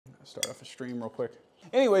Start off a stream real quick.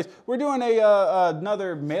 Anyways, we're doing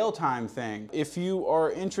another mail time thing. If you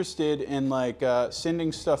are interested in like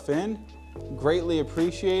sending stuff in, greatly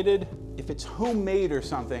appreciated. If it's homemade or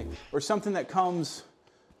something that comes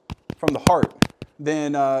from the heart,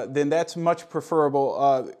 then that's much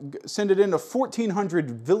preferable. Send it in to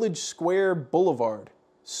 1400 Village Square Boulevard,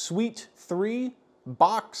 Suite 3,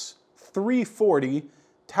 Box 340,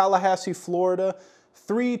 Tallahassee, Florida,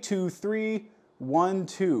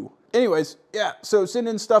 32312. Anyways, yeah, so send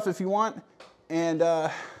in stuff if you want, and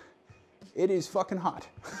it is fucking hot.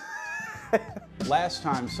 Last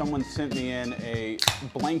time someone sent me in a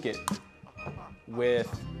blanket with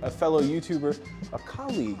a fellow YouTuber, a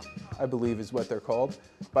colleague, I believe is what they're called,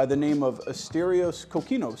 by the name of Asterios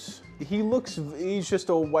Kokinos. He's just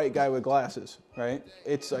a white guy with glasses, right?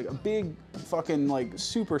 It's like a big fucking like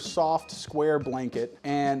super soft square blanket,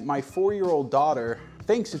 and my 4-year-old daughter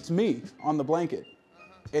thinks it's me on the blanket.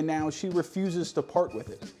 And now she refuses to part with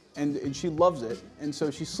it. And she loves it. And so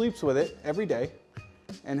she sleeps with it every day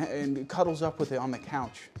and cuddles up with it on the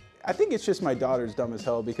couch. I think it's just my daughter's dumb as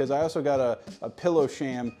hell, because I also got a pillow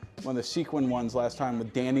sham, one of the sequin ones last time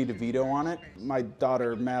with Danny DeVito on it. My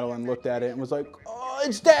daughter Madeline looked at it and was like, "Oh,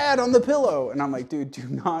 it's Dad on the pillow." And I'm like, dude, do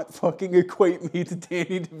not fucking equate me to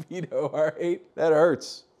Danny DeVito, all right? That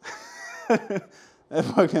hurts. That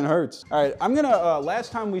fucking hurts. All right, I'm gonna,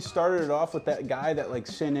 last time we started it off with that guy that like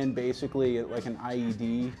sent in basically like an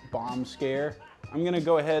IED bomb scare. I'm gonna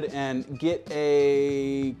go ahead and get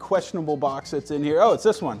a questionable box that's in here. Oh, it's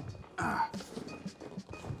this one. A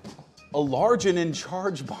large and in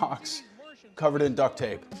charge box covered in duct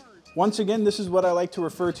tape. Once again, this is what I like to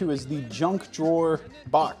refer to as the junk drawer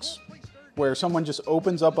box, where someone just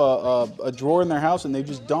opens up a drawer in their house and they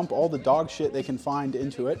just dump all the dog shit they can find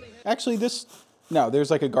into it. Actually, no,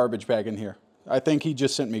 there's like a garbage bag in here. I think he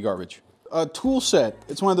just sent me garbage. A tool set.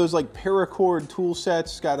 It's one of those like paracord tool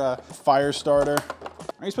sets. Got a fire starter.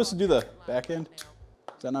 Are you supposed to do the back end? Is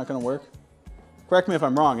that not gonna work? Correct me if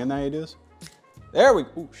I'm wrong, isn't that how you do this? There we go.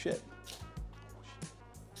 Oh, shit.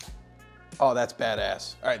 Oh, that's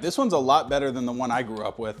badass. All right, this one's a lot better than the one I grew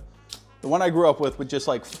up with. The one I grew up with just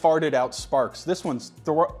like farted out sparks. This one's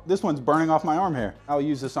burning off my arm hair. I'll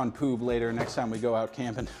use this on Poob later next time we go out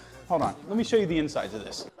camping. Hold on, let me show you the insides of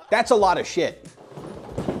this. That's a lot of shit.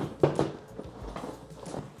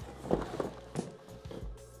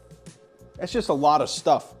 That's just a lot of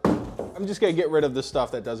stuff. I'm just gonna get rid of the stuff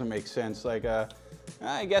that doesn't make sense. Like,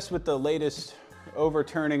 I guess with the latest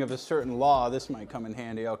overturning of a certain law, this might come in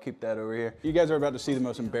handy. I'll keep that over here. You guys are about to see the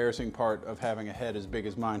most embarrassing part of having a head as big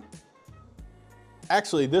as mine.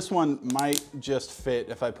 Actually, this one might just fit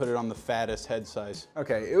if I put it on the fattest head size.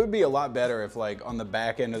 Okay, it would be a lot better if like on the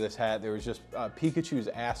back end of this hat, there was just Pikachu's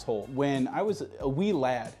asshole. When I was a wee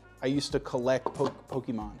lad, I used to collect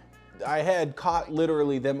Pokemon. I had caught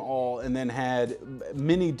literally them all and then had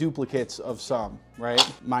mini duplicates of some, right?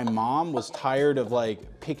 My mom was tired of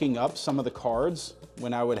like picking up some of the cards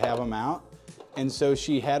when I would have them out. And so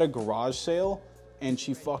she had a garage sale and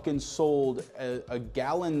she fucking sold a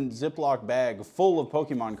gallon Ziploc bag full of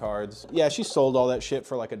Pokemon cards. Yeah, she sold all that shit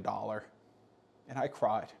for like $1. And I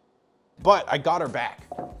cried. But I got her back,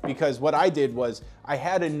 because what I did was I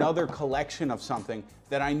had another collection of something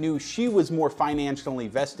that I knew she was more financially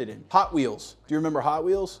vested in. Hot Wheels. Do you remember Hot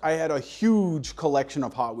Wheels? I had a huge collection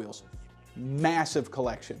of Hot Wheels. Massive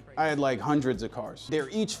collection. I had like hundreds of cars. They're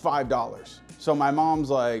each $5. So my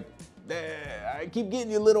mom's like, I keep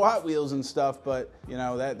getting you little Hot Wheels and stuff, but you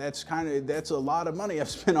know, that's a lot of money I've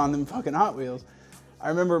spent on them fucking Hot Wheels. I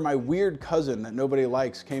remember my weird cousin that nobody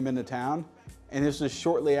likes came into town, and this was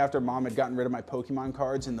shortly after Mom had gotten rid of my Pokemon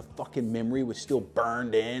cards and the fucking memory was still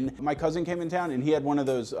burned in. My cousin came in town and he had one of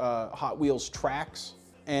those Hot Wheels tracks,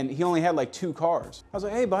 and he only had like 2 cars. I was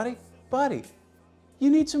like, hey buddy, you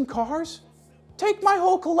need some cars? Take my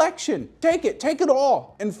whole collection. Take it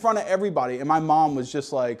all in front of everybody. And my mom was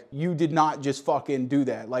just like, you did not just fucking do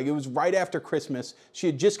that. Like, it was right after Christmas. She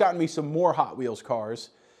had just gotten me some more Hot Wheels cars.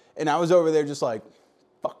 And I was over there just like,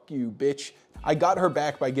 fuck you, bitch. I got her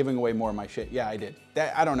back by giving away more of my shit. Yeah, I did.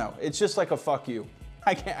 I don't know. It's just like a fuck you.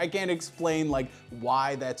 I can't explain like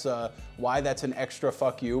why that's an extra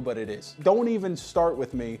fuck you, but it is. Don't even start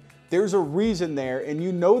with me. There's a reason there, and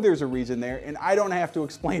you know there's a reason there, and I don't have to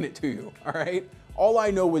explain it to you, all right? All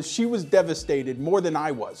I know was she was devastated more than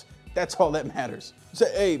I was. That's all that matters. So,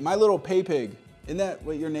 hey, my little pay pig, isn't that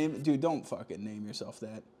what your name? Dude, don't fucking name yourself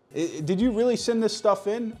that. Did you really send this stuff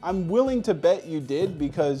in? I'm willing to bet you did,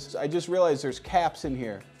 because I just realized there's caps in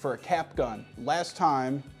here for a cap gun. Last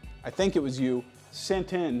time, I think it was you,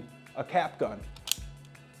 sent in a cap gun.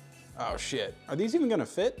 Oh shit. Are these even gonna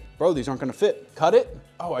fit? Bro, these aren't gonna fit. Cut it?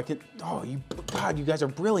 Oh, I can, oh, God, you guys are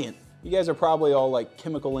brilliant. You guys are probably all like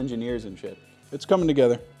chemical engineers and shit. It's coming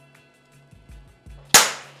together.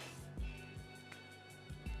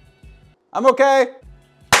 I'm okay.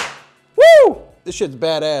 Woo! This shit's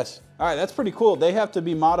badass. All right, that's pretty cool. They have to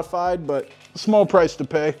be modified, but small price to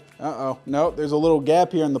pay. Uh-oh, no, there's a little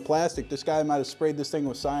gap here in the plastic. This guy might have sprayed this thing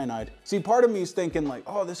with cyanide. See, part of me is thinking like,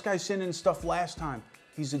 oh, this guy sent in stuff last time.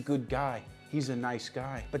 He's a good guy. He's a nice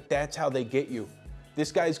guy. But that's how they get you.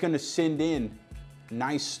 This guy's gonna send in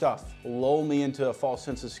nice stuff, lull me into a false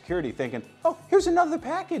sense of security thinking, oh, here's another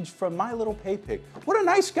package from My Little Pay Pig. What a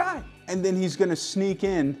nice guy. And then he's gonna sneak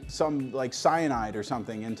in some like cyanide or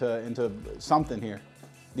something into something here.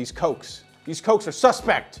 These Cokes. These Cokes are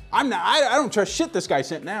suspect. I don't trust shit this guy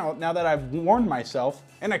sent now that I've warned myself.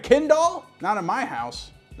 And a Ken doll? Not in my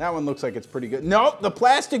house. That one looks like it's pretty good. Nope, the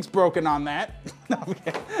plastic's broken on that.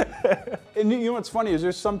 And you know what's funny is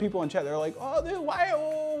there's some people in chat, they're like,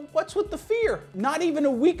 oh, what's with the fear? Not even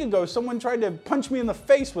a week ago, someone tried to punch me in the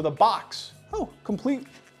face with a box. Oh,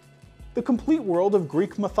 the complete world of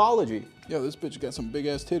Greek mythology. Yo, this bitch got some big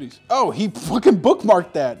ass titties. Oh, he fucking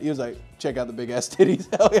bookmarked that. He was like, check out the big ass titties.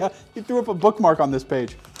 Hell yeah, he threw up a bookmark on this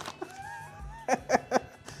page.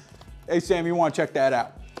 Hey Sam, you wanna check that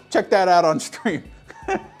out? Check that out on stream.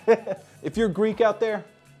 If you're Greek out there,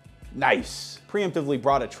 nice. Preemptively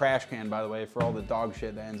brought a trash can, by the way, for all the dog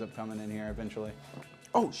shit that ends up coming in here eventually.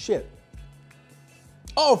 Oh shit.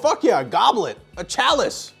 Oh fuck yeah, a goblet, a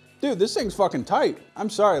chalice. Dude, this thing's fucking tight. I'm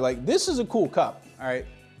sorry, like this is a cool cup, all right?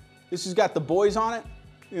 This has got the boys on it,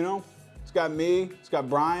 you know? It's got me, it's got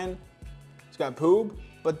Brian, it's got Poob,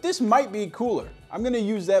 but this might be cooler. I'm gonna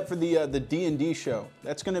use that for the D&D show.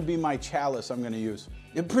 That's gonna be my chalice I'm gonna use.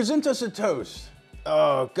 Present us a toast.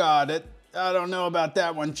 Oh God, I don't know about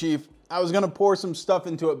that one, Chief. I was gonna pour some stuff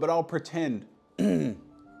into it, but I'll pretend.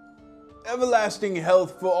 Everlasting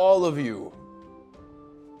health for all of you.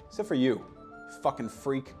 Except for you fucking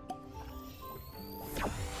freak.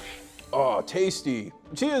 Oh, tasty.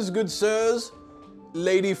 Cheers, good sirs,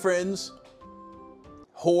 lady friends,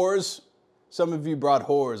 whores. Some of you brought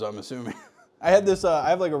whores, I'm assuming. I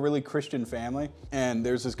have like a really Christian family, and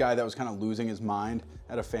there's this guy that was kind of losing his mind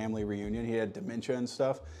at a family reunion. He had dementia and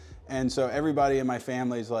stuff. And so everybody in my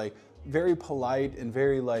family is like very polite and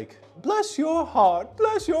very like, bless your heart,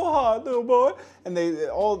 little boy. And they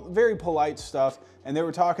all very polite stuff. And they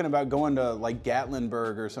were talking about going to like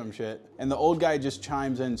Gatlinburg or some shit. And the old guy just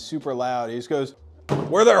chimes in super loud. He just goes,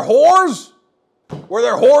 were there whores? Were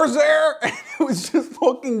there whores there? And it was just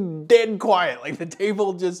fucking dead quiet. Like the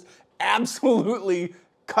table just absolutely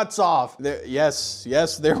cuts off. Yes,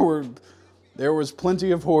 there was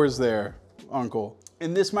plenty of whores there, Uncle.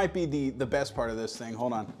 And this might be the best part of this thing.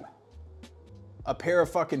 Hold on. A pair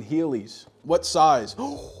of fucking Heelys. What size?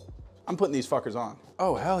 I'm putting these fuckers on.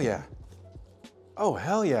 Oh, hell yeah. Oh,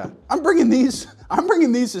 hell yeah. I'm bringing these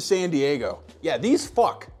to San Diego. Yeah, these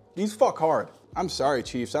fuck hard. I'm sorry,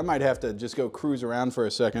 Chiefs. I might have to just go cruise around for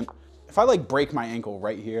a second. If I like break my ankle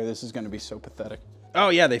right here, this is gonna be so pathetic. Oh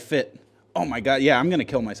yeah, they fit. Oh my God, yeah, I'm gonna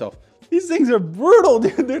kill myself. These things are brutal,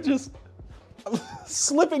 dude. They're just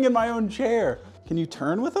slipping in my own chair. Can you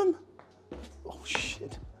turn with them? Oh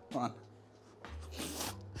shit, hold on.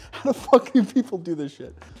 How the fuck do people do this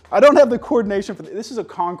shit? I don't have the coordination for this. This is a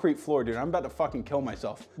concrete floor, dude. I'm about to fucking kill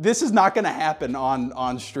myself. This is not gonna happen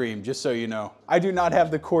on stream, just so you know. I do not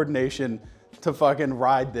have the coordination to fucking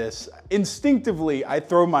ride this. Instinctively, I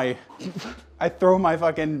throw my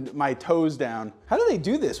my toes down. How do they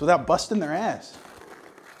do this without busting their ass?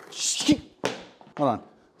 Hold on.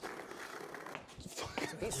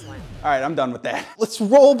 All right, I'm done with that. Let's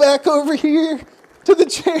roll back over here to the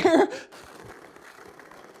chair.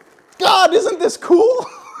 God, isn't this cool?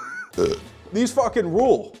 These fucking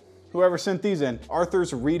rule. Whoever sent these in.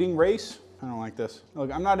 Arthur's reading race. I don't like this.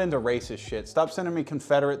 Look, I'm not into racist shit. Stop sending me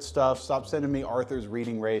Confederate stuff. Stop sending me Arthur's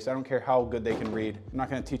reading race. I don't care how good they can read. I'm not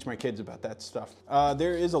gonna teach my kids about that stuff.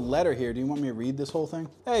 There is a letter here. Do you want me to read this whole thing?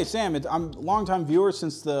 Hey, Sam, I'm a longtime viewer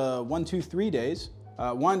since the 123 days.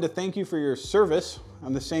 Wanted to thank you for your service.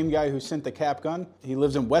 I'm the same guy who sent the cap gun. He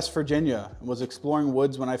lives in West Virginia and was exploring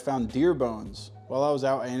woods when I found deer bones. While I was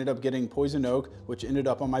out, I ended up getting poison oak, which ended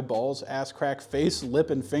up on my balls, ass crack, face, lip,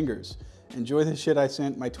 and fingers. Enjoy the shit I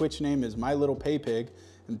sent. My Twitch name is My Little Pay Pig,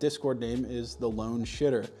 and Discord name is The Lone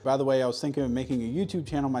Shitter. By the way, I was thinking of making a YouTube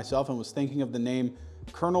channel myself and was thinking of the name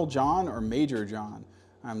Colonel John or Major John.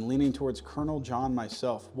 I'm leaning towards Colonel John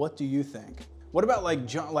myself. What do you think? What about like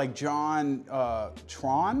John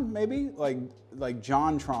Tron, maybe? Like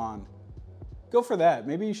John Tron. Go for that.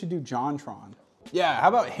 Maybe you should do John Tron. Yeah, how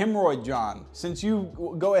about Hemorrhoid John? Since you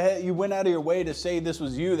you went out of your way to say this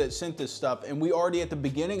was you that sent this stuff, and we already at the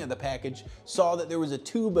beginning of the package saw that there was a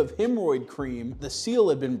tube of hemorrhoid cream. The seal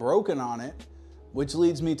had been broken on it, which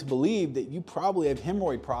leads me to believe that you probably have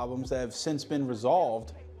hemorrhoid problems that have since been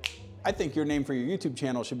resolved. I think your name for your YouTube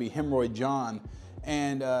channel should be Hemorrhoid John.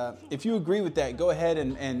 And if you agree with that, go ahead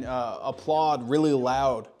and applaud really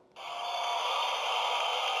loud.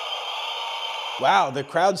 Wow, the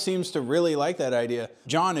crowd seems to really like that idea.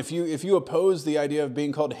 John, if you oppose the idea of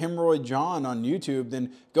being called Hemorrhoid John on YouTube,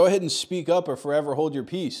 then go ahead and speak up or forever hold your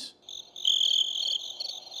peace.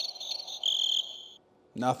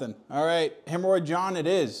 Nothing. All right, Hemorrhoid John it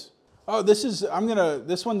is. Oh,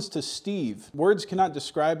 this one's to Steve. Words cannot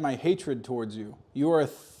describe my hatred towards you. You are a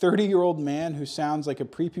 30-year-old man who sounds like a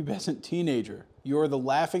prepubescent teenager. You are the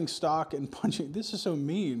laughing stock and punching. This is so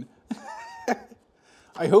mean.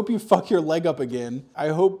 I hope you fuck your leg up again. I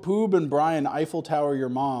hope Poob and Brian Eiffel Tower your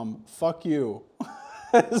mom. Fuck you.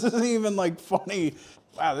 This isn't even like funny.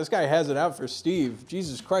 Wow, this guy has it out for Steve.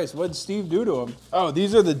 Jesus Christ, what did Steve do to him? Oh,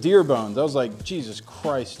 these are the deer bones. I was like, Jesus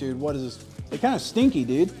Christ, dude, what is this? They're kind of stinky,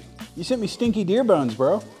 dude. You sent me stinky deer bones,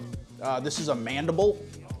 bro. This is a mandible.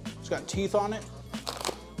 It's got teeth on it.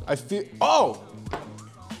 I feel, oh,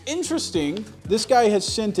 interesting. This guy has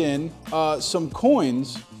sent in some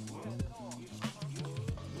coins.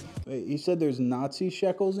 Wait, he said there's Nazi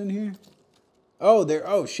shekels in here?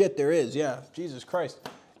 Oh, shit, there is, yeah. Jesus Christ.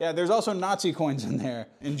 Yeah, there's also Nazi coins in there.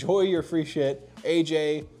 Enjoy your free shit.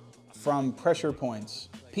 AJ from Pressure Points.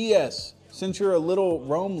 P.S. Since you're a little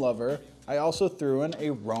Rome lover, I also threw in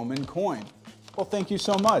a Roman coin. Well, thank you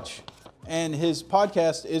so much. And his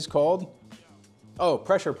podcast is called,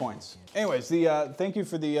 Pressure Points. Anyways, thanks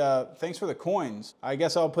for the coins. I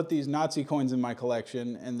guess I'll put these Nazi coins in my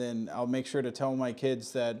collection, and then I'll make sure to tell my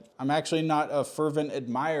kids that I'm actually not a fervent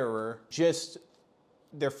admirer, just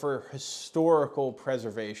they're for historical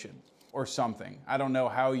preservation or something. I don't know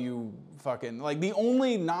how you fucking, like the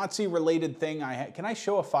only Nazi related thing I had, can I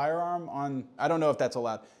show a firearm on, I don't know if that's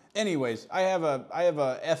allowed. Anyways, I have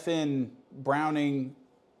a FN Browning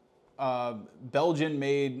Belgian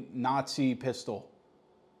made Nazi pistol.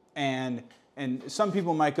 And some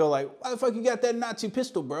people might go like, why the fuck you got that Nazi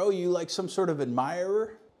pistol, bro? You like some sort of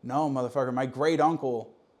admirer? No, motherfucker, my great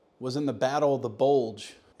uncle was in the Battle of the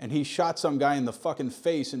Bulge, and he shot some guy in the fucking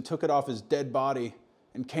face and took it off his dead body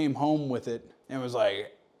and came home with it and was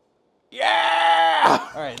like, yeah!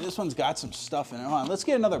 All right, this one's got some stuff in it. Hold on, let's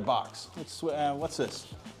get another box. What's this?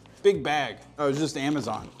 Big bag. Oh, it's just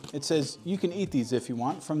Amazon. It says, you can eat these if you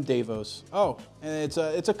want, from Davos. Oh, and it's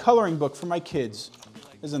a coloring book for my kids.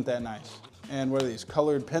 Isn't that nice? And what are these?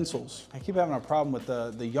 Colored pencils. I keep having a problem with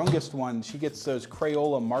the youngest one. She gets those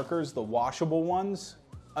Crayola markers, the washable ones.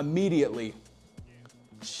 Immediately,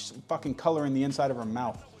 she's fucking coloring the inside of her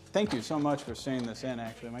mouth. Thank you so much for saying this in,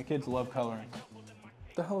 actually. My kids love coloring. What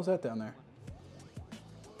the hell is that down there?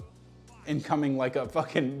 Incoming like a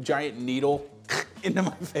fucking giant needle into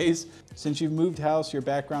my face. Since you've moved house, your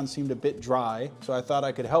background seemed a bit dry, so I thought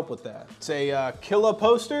I could help with that. It's a Killa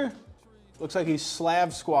poster. Looks like he's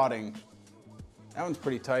Slav squatting. That one's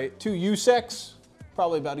pretty tight. Two USECs,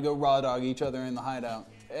 probably about to go raw dog each other in the hideout,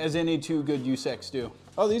 as any two good USECs do.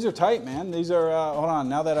 Oh, these are tight, man. These are, hold on,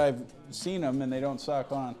 now that I've seen them and they don't suck,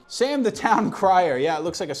 hold on. Sam the Town Crier, yeah, it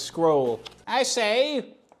looks like a scroll. I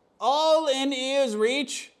say, all in ears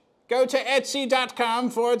reach. Go to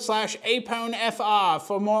etsy.com/aponefr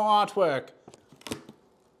for more artwork.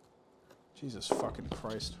 Jesus fucking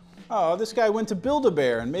Christ. Oh, this guy went to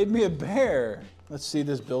Build-A-Bear and made me a bear. Let's see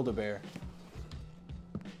this Build-A-Bear.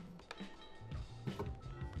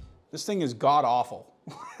 This thing is god-awful.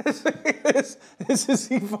 This is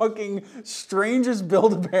the fucking strangest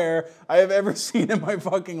Build-A-Bear I have ever seen in my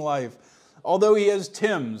fucking life. Although he has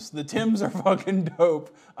Timbs. The Timbs are fucking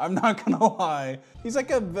dope. I'm not gonna lie. He's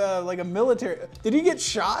like a military. Did he get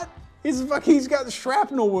shot? He's got a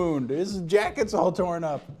shrapnel wound. His jacket's all torn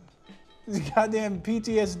up. He's a goddamn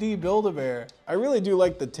PTSD Build-A-Bear. I really do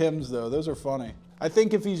like the Timbs though. Those are funny. I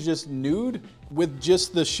think if he's just nude with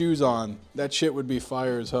just the shoes on, that shit would be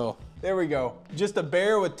fire as hell. There we go. Just a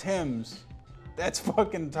bear with Timbs. That's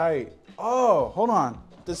fucking tight. Oh, hold on.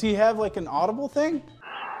 Does he have like an audible thing?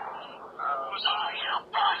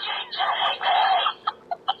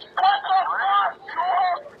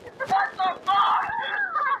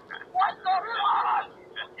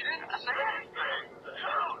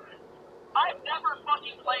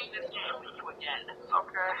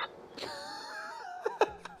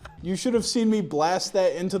 You should have seen me blast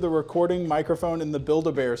that into the recording microphone in the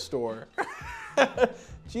Build-A-Bear store.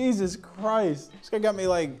 Jesus Christ. This guy got me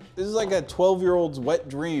like, this is like a 12-year-old's wet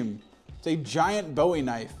dream. It's a giant Bowie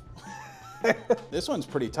knife. This one's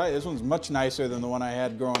pretty tight. This one's much nicer than the one I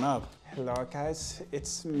had growing up. Hello guys,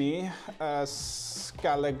 it's me,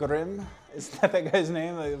 Skallagrim. Is that guy's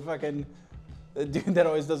name? The dude that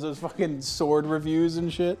always does those fucking sword reviews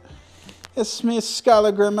and shit. It's me,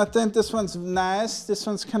 Skallagrim. I think this one's nice. This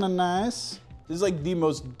one's kind of nice. This is like the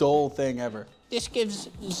most dull thing ever. This gives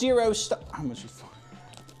 0 star. How much is fun?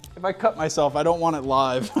 If I cut myself, I don't want it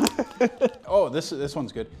live. Oh, this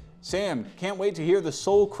one's good. Sam, can't wait to hear the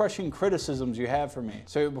soul-crushing criticisms you have for me.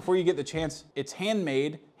 So before you get the chance, it's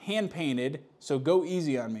handmade, hand-painted, so go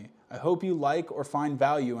easy on me. I hope you like or find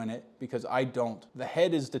value in it, because I don't. The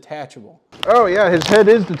head is detachable. Oh yeah, his head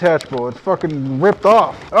is detachable. It's fucking ripped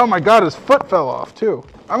off. Oh my God, his foot fell off too.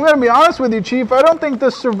 I'm gonna be honest with you, Chief, I don't think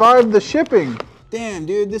this survived the shipping. Damn,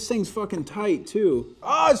 dude, this thing's fucking tight too.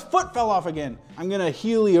 Oh, his foot fell off again. I'm gonna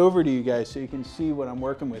heely over to you guys so you can see what I'm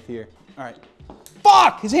working with here. All right.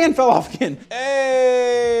 Fuck, his hand fell off again.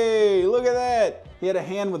 Hey, look at that. He had a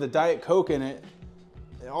hand with a Diet Coke in it.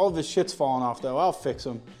 All of his shit's falling off though. I'll fix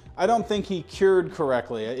him. I don't think he cured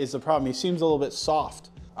correctly is the problem. He seems a little bit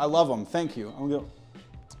soft. I love him, thank you. I'm gonna go,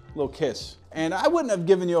 little kiss. And I wouldn't have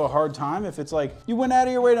given you a hard time if it's like, you went out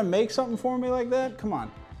of your way to make something for me like that? Come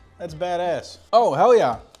on, that's badass. Oh, hell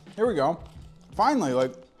yeah, here we go. Finally,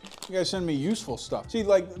 like, you guys send me useful stuff. See,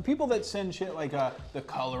 like, people that send shit like the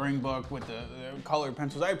coloring book with the colored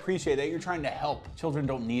pencils, I appreciate that. You're trying to help. Children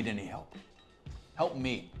don't need any help. Help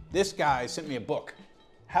me. This guy sent me a book.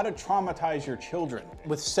 How to Traumatize Your Children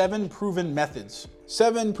with 7 proven methods.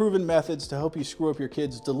 7 proven methods to help you screw up your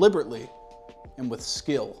kids deliberately and with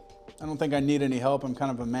skill. I don't think I need any help. I'm kind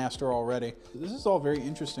of a master already. This is all very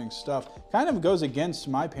interesting stuff. Kind of goes against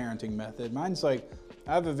my parenting method. Mine's like,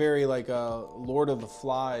 I have a very like Lord of the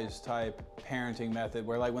Flies type parenting method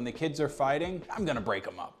where like when the kids are fighting, I'm gonna break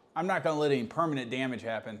them up. I'm not gonna let any permanent damage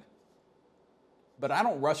happen. But I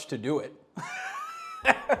don't rush to do it.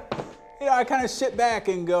 You know, I kind of sit back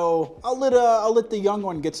and go, I'll let the young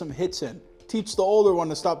one get some hits in. Teach the older one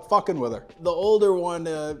to stop fucking with her. The older one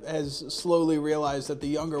has slowly realized that the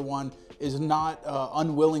younger one is not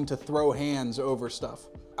unwilling to throw hands over stuff.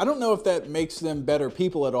 I don't know if that makes them better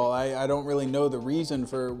people at all. I don't really know the reason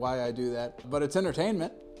for why I do that, but it's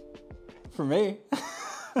entertainment for me.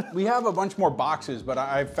 We have a bunch more boxes, but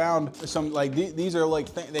I found some, like, these are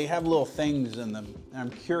like, they have little things in them, and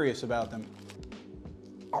I'm curious about them.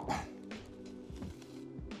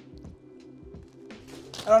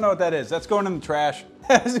 I don't know what that is. That's going in the trash.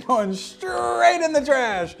 That's going straight in the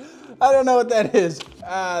trash. I don't know what that is.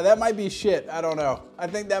 That might be shit. I don't know. I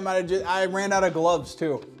think that might have just, I ran out of gloves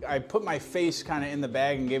too. I put my face kind of in the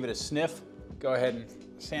bag and gave it a sniff. Go ahead and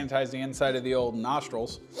sanitize the inside of the old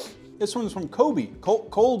nostrils. This one's from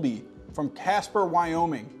Colby from Casper,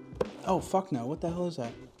 Wyoming. Oh, fuck no. What the hell is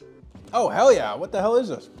that? Oh, hell yeah. What the hell is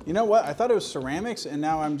this? You know what? I thought it was ceramics, and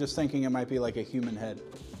now I'm just thinking it might be like a human head.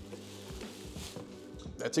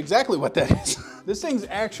 That's exactly what that is. This thing's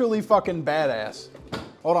actually fucking badass.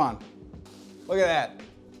 Hold on. Look at that.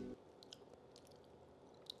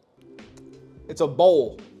 It's a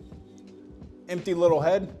bowl. Empty little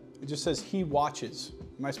head. It just says, he watches.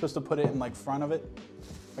 Am I supposed to put it in like front of it?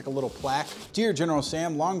 Like a little plaque? Dear General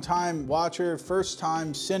Sam, long-time watcher,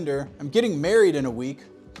 first-time sender. I'm getting married in a week.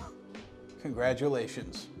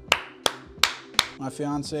 Congratulations. My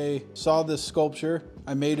fiance saw this sculpture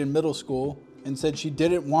I made in middle school and said she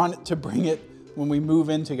didn't want to bring it when we move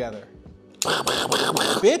in together.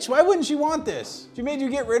 Bitch, why wouldn't she want this? She made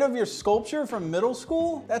you get rid of your sculpture from middle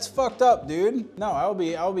school? That's fucked up, dude. No, I'll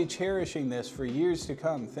be cherishing this for years to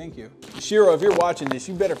come. Thank you. Shiro, if you're watching this,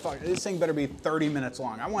 you better this thing better be 30 minutes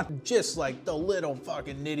long. I want just like the little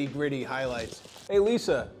fucking nitty-gritty highlights. Hey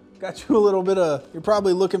Lisa, got you a little bit of, you're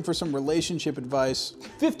probably looking for some relationship advice.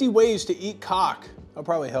 50 ways to eat cock. I'll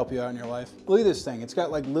probably help you out in your life. Look at this thing. It's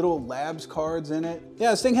got like little labs cards in it.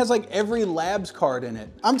 Yeah, this thing has like every labs card in it.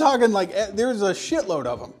 I'm talking like, there's a shitload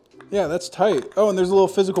of them. Yeah, that's tight. Oh, and there's a little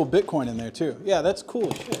physical Bitcoin in there too. Yeah, that's cool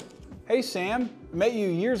as shit. Hey Sam, I met you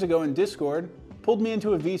years ago in Discord, pulled me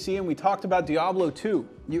into a VC and we talked about Diablo 2.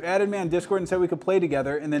 You added me on Discord and said we could play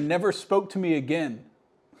together and then never spoke to me again.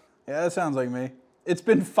 Yeah, that sounds like me. It's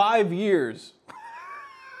been 5 years.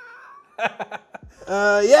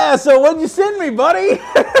 Yeah, so what'd you send me, buddy?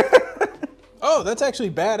 Oh, that's actually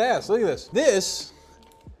badass. Look at this. This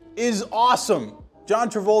is awesome. John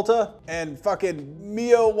Travolta and fucking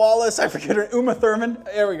Mia Wallace, I forget her, Uma Thurman,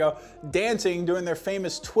 there we go, dancing, doing their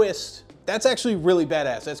famous twist. That's actually really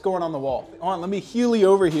badass. That's going on the wall. Hold on, let me Healy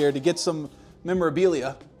over here to get some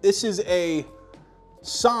memorabilia. This is a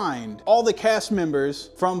signed, all the cast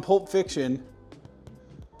members from Pulp Fiction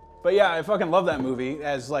But yeah, I fucking love that movie,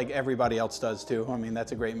 as like everybody else does too. I mean,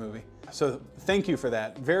 that's a great movie. So thank you for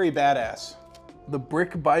that. Very badass. The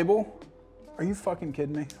Brick Bible? Are you fucking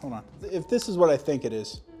kidding me? Hold on. If this is what I think it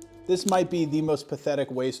is, this might be the most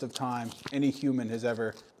pathetic waste of time any human has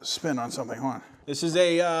ever spent on something. Hold on. This is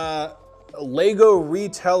a Lego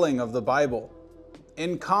retelling of the Bible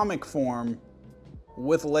in comic form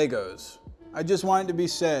with Legos. I just want it to be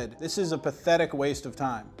said, this is a pathetic waste of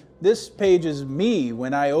time. This page is me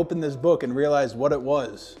when I opened this book and realized what it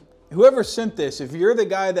was. Whoever sent this, if you're the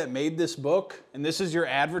guy that made this book and this is your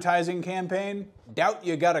advertising campaign, doubt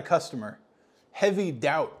you got a customer. Heavy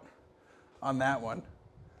doubt on that one.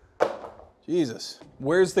 Jesus.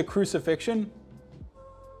 Where's the crucifixion?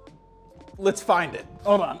 Let's find it.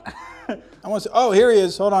 Hold on. Oh, here he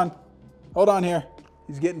is. Hold on. Hold on here.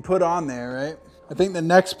 He's getting put on there, right? I think the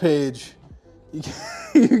next page,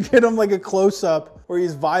 you get him like a close-up where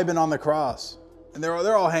he's vibing on the cross. And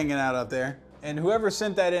they're all hanging out up there. And whoever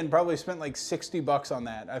sent that in probably spent like 60 bucks on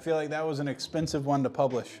that. I feel like that was an expensive one to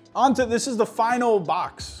publish. This is the final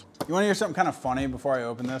box. You wanna hear something kind of funny before I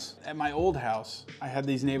open this? At my old house, I had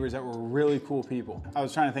these neighbors that were really cool people. I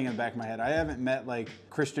was trying to think in the back of my head, I haven't met like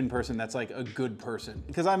a Christian person that's like a good person.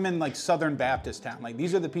 Because I'm in like Southern Baptist town. Like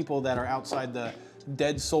these are the people that are outside the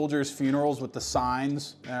dead soldiers' funerals with the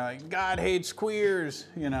signs. Like, God hates queers,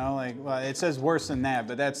 you know, like, well, it says worse than that,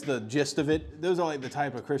 but that's the gist of it. Those are like the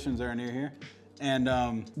type of Christians that are near here.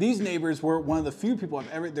 And these neighbors were one of the few people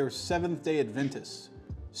they were Seventh-day Adventists.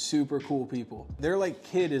 Super cool people. Their like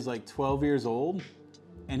kid is like 12 years old,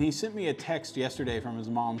 and he sent me a text yesterday from his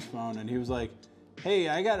mom's phone, and he was like, hey,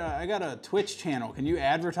 I got a Twitch channel. Can you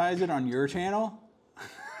advertise it on your channel?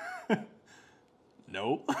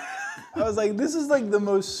 Nope. I was like, this is like the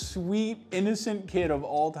most sweet, innocent kid of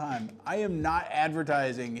all time. I am not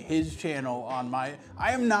advertising his channel on I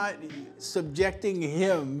am not subjecting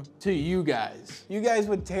him to you guys. You guys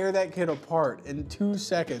would tear that kid apart in 2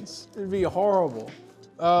 seconds. It'd be horrible.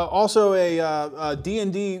 Also a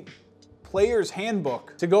D&D player's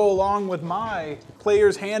handbook to go along with my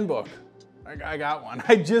player's handbook. I got one.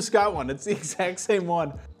 I just got one. It's the exact same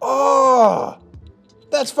one. Oh!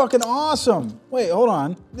 That's fucking awesome. Wait, hold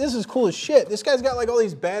on. This is cool as shit. This guy's got like all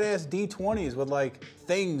these badass D20s with like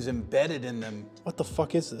things embedded in them. What the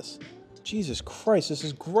fuck is this? Jesus Christ, this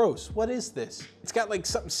is gross. What is this? It's got like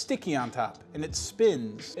something sticky on top and it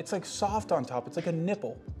spins. It's like soft on top. It's like a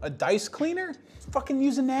nipple. A dice cleaner? Fucking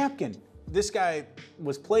use a napkin. This guy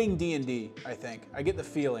was playing D&D, I think. I get the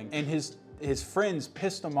feeling. And his friends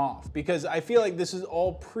pissed him off because I feel like this is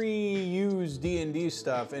all pre-used D&D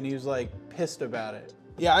stuff and he was like pissed about it.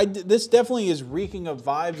 Yeah, this definitely is reeking of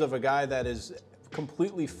vibes of a guy that is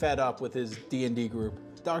completely fed up with his D&D group.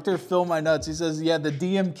 Dr. Phil My Nuts, he says, yeah, the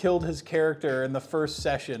DM killed his character in the first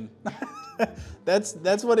session.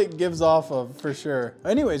 That's what it gives off of, for sure.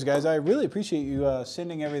 Anyways, guys, I really appreciate you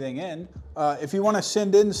sending everything in. If you want to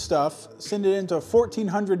send in stuff, send it into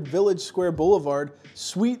 1400 Village Square Boulevard,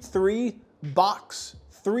 Suite 3, Box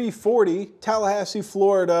 340, Tallahassee,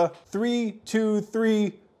 Florida,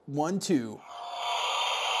 32312.